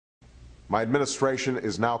My administration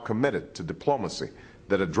is now committed to diplomacy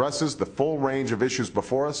that addresses the full range of issues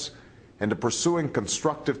before us and to pursuing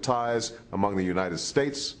constructive ties among the United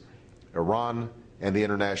States, Iran, and the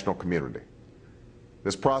international community.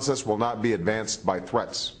 This process will not be advanced by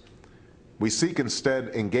threats. We seek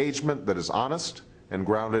instead engagement that is honest and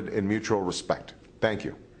grounded in mutual respect. Thank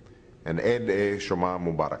you. And Shoma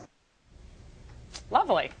Mubarak.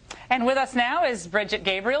 Lovely. And with us now is Bridget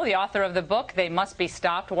Gabriel, the author of the book, They Must Be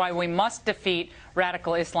Stopped, Why We Must Defeat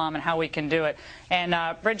Radical Islam and How We Can Do It. And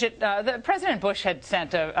Bridget, President Bush had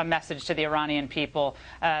sent a message to the Iranian people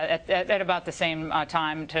at about the same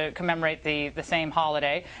time to commemorate the same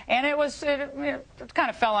holiday. And it kind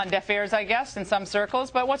of fell on deaf ears, I guess, in some circles.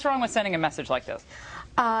 But what's wrong with sending a message like this?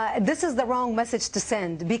 This is the wrong message to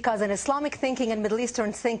send, because in Islamic thinking and Middle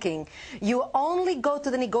Eastern thinking, you only go to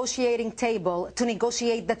the negotiating table to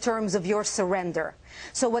negotiate the terms of your surrender.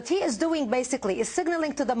 So what he is doing basically is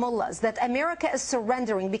signaling to the mullahs that America is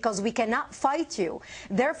surrendering because we cannot fight you.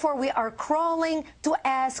 Therefore, we are crawling to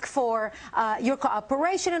ask for your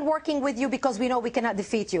cooperation and working with you because we know we cannot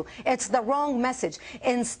defeat you. It's the wrong message.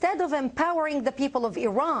 Instead of empowering the people of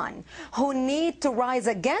Iran who need to rise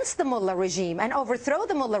against the mullah regime and overthrow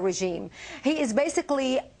the mullah regime, he is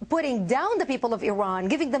basically putting down the people of Iran,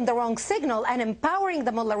 giving them the wrong signal, and empowering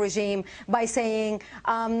the mullah regime by saying,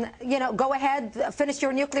 you know, go ahead, finish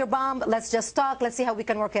your nuclear bomb, let's just talk, let's see how we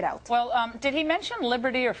can work it out. Well, did he mention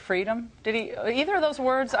liberty or freedom? Did he, either of those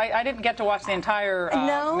words? I didn't get to watch the entire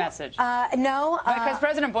message. No. Because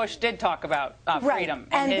President Bush did talk about freedom. Right.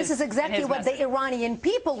 And this is exactly what the Iranian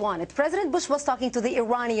people wanted. President Bush was talking to the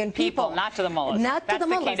Iranian people. Not to the mullahs. Not to the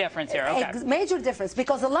mullahs. That's the key difference here. Okay. Major difference,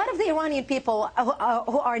 because a lot of the Iranian people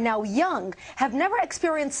who are now young have never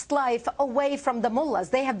experienced life away from the mullahs.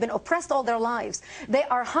 They have been oppressed all their lives. They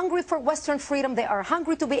are hungry for Western freedom. They are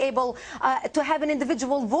hungry to be able to have an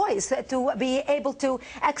individual voice, to be able to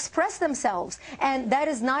express themselves. And that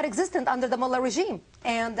is not existent under the mullah regime.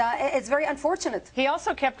 And it's very unfortunate. He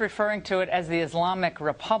also kept referring to it as the Islamic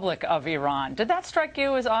Republic of Iran. Did that strike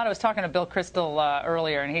you as odd? I was talking to Bill Crystal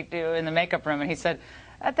earlier, and in the makeup room, and he said,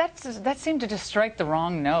 that seemed to just strike the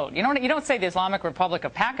wrong note. You don't say the Islamic Republic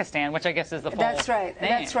of Pakistan, which I guess is the full That's right.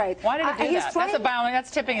 name. That's right. Why did he do that? That's a bowing.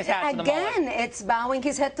 That's tipping his hat to the mullahs. Again, it's bowing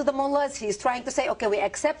his head to the mullahs. He's trying to say, okay, we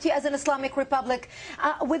accept you as an Islamic Republic,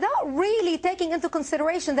 without really taking into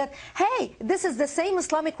consideration that, hey, this is the same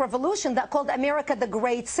Islamic revolution that called America the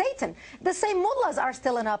Great Satan. The same mullahs are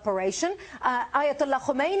still in operation. Ayatollah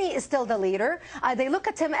Khomeini is still the leader. They look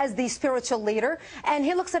at him as the spiritual leader, and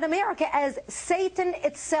he looks at America as Satan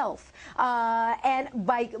itself. And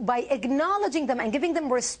by acknowledging them and giving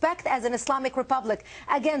them respect as an Islamic Republic,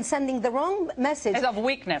 again, sending the wrong message. Of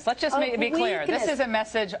weakness. Let's just be clear. This is a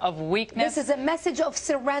message of weakness. This is a message of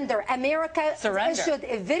surrender. America issued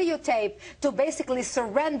a videotape to basically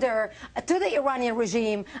surrender to the Iranian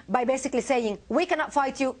regime by basically saying, we cannot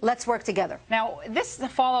fight you, let's work together. Now, this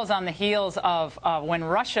follows on the heels of when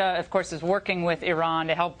Russia, of course, is working with Iran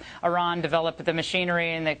to help Iran develop the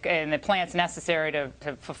machinery and the plants necessary to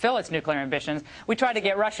fulfill its nuclear ambitions. We tried to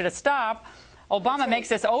get Russia to stop. Obama makes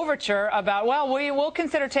this overture about, well, we will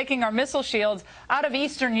consider taking our missile shields out of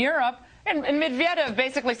Eastern Europe. And Medvedev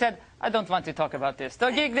basically said, I don't want to talk about this.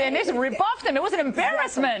 And they rebuffed him. It was an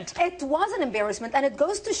embarrassment. It was an embarrassment, and it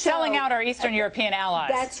goes to show... Selling out our Eastern European allies.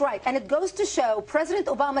 That's right. And it goes to show President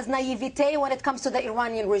Obama's naivete when it comes to the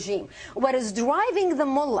Iranian regime. What is driving the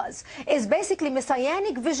mullahs is basically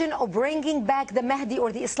messianic vision of bringing back the Mahdi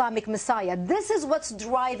or the Islamic Messiah. This is what's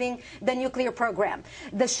driving the nuclear program.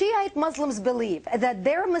 The Shiite Muslims believe that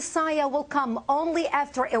their Messiah will come only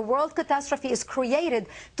after a world catastrophe is created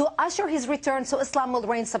to usher his return so Islam will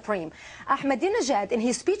reign supreme. Ahmadinejad, in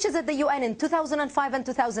his speeches at the UN in 2005 and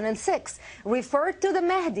 2006, referred to the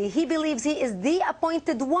Mahdi. He believes he is the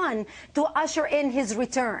appointed one to usher in his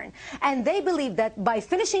return. And they believe that by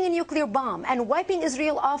finishing a nuclear bomb and wiping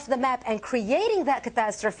Israel off the map and creating that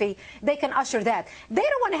catastrophe, they can usher that. They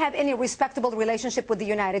don't want to have any respectable relationship with the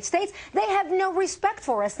United States. They have no respect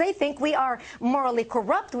for us. They think we are morally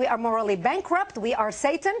corrupt, we are morally bankrupt, we are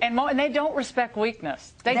Satan. And they don't respect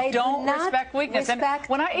weakness. They don't respect weakness.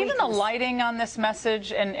 Even the lighting on this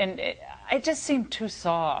message, and it just seemed too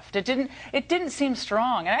soft. It didn't seem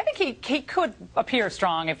strong. And I think he could appear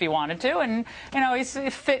strong if he wanted to. And he's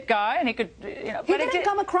a fit guy, and he could. He didn't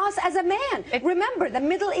come across as a man. Remember, the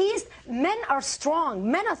Middle East, men are strong.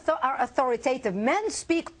 Men are authoritative. Men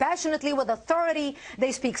speak passionately with authority.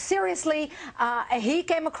 They speak seriously. He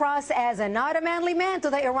came across as not a manly man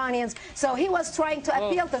to the Iranians. So he was trying to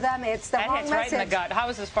appeal to them. It's the wrong message. Right in the gut. How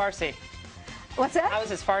was his Farsi? What's that? How was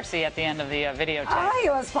his Farsi at the end of the videotape? Oh, he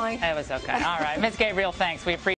was fine. It was okay. All right. Ms. Gabriel, thanks. We appreciate